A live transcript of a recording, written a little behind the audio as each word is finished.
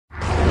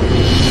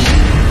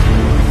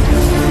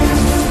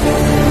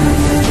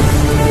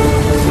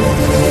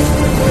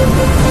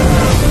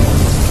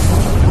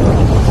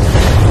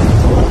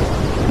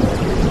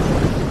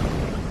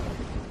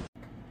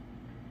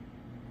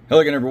Hello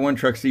again, everyone.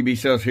 Truck CB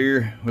Sales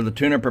here with a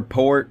tune-up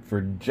report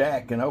for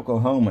Jack in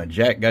Oklahoma.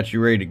 Jack got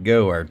you ready to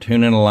go. Our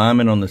tune-in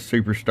alignment on the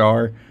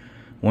Superstar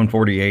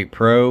 148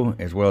 Pro,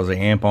 as well as the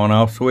amp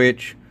on-off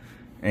switch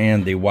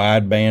and the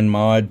wideband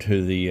mod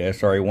to the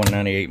SRA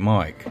 198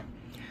 mic.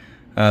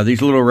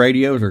 These little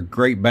radios are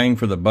great bang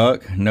for the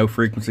buck. No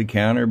frequency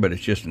counter, but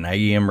it's just an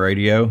AM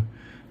radio.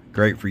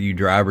 Great for you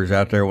drivers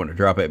out there wanting to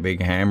drop that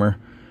big hammer.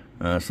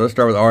 So let's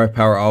start with RF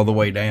power all the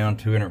way down,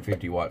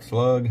 250 watt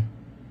slug.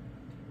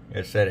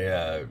 It's set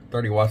at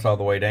 30 watts all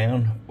the way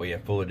down. We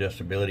have full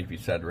adjustability if you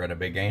decide to run a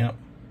big amp.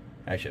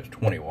 Actually, it's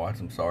 20 watts,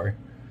 I'm sorry.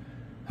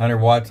 100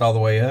 watts all the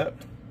way up.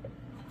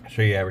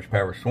 Show you average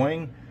power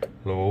swing.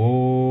 Hello.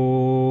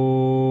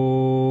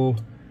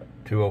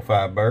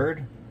 205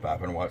 bird.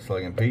 500 watt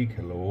slug and peak.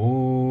 Hello.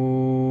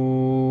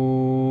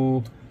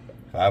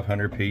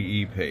 500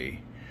 PEP.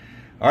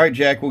 Alright,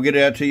 Jack, we'll get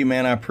it out to you,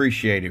 man. I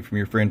appreciate it. From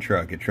your friend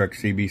Truck at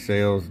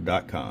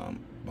truckcbsales.com.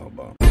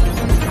 Bye-bye.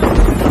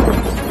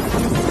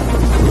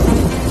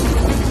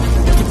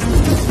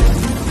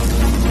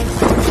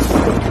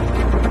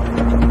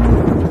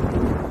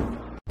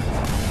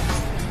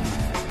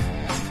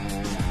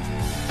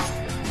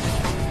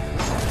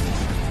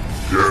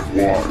 Get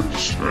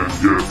wise and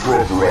get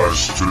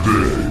truckerized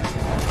today.